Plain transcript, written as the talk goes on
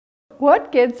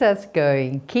What gets us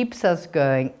going, keeps us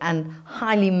going, and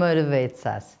highly motivates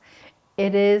us?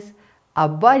 It is our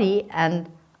body and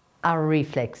our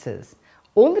reflexes.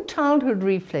 All the childhood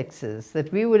reflexes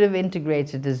that we would have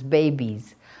integrated as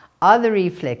babies are the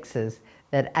reflexes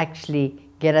that actually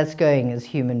get us going as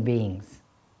human beings.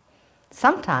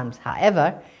 Sometimes,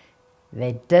 however,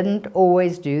 they didn't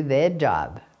always do their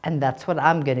job, and that's what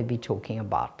I'm going to be talking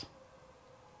about.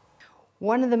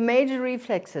 One of the major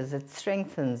reflexes that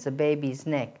strengthens a baby's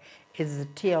neck is the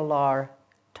TLR,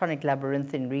 Tonic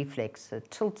Labyrinthine Reflex,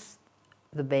 that tilts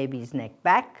the baby's neck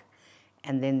back,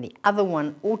 and then the other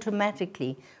one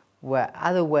automatically, where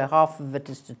half of it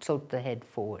is to tilt the head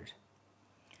forward.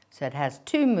 So it has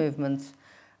two movements,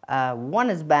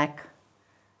 one is back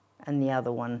and the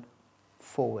other one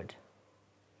forward.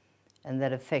 And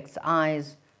that affects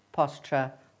eyes,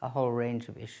 posture, a whole range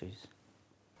of issues.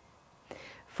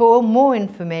 For more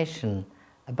information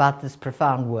about this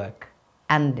profound work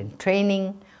and in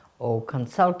training or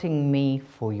consulting me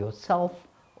for yourself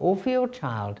or for your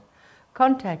child,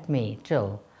 contact me,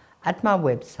 Jill, at my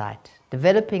website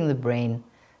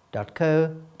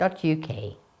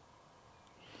developingthebrain.co.uk.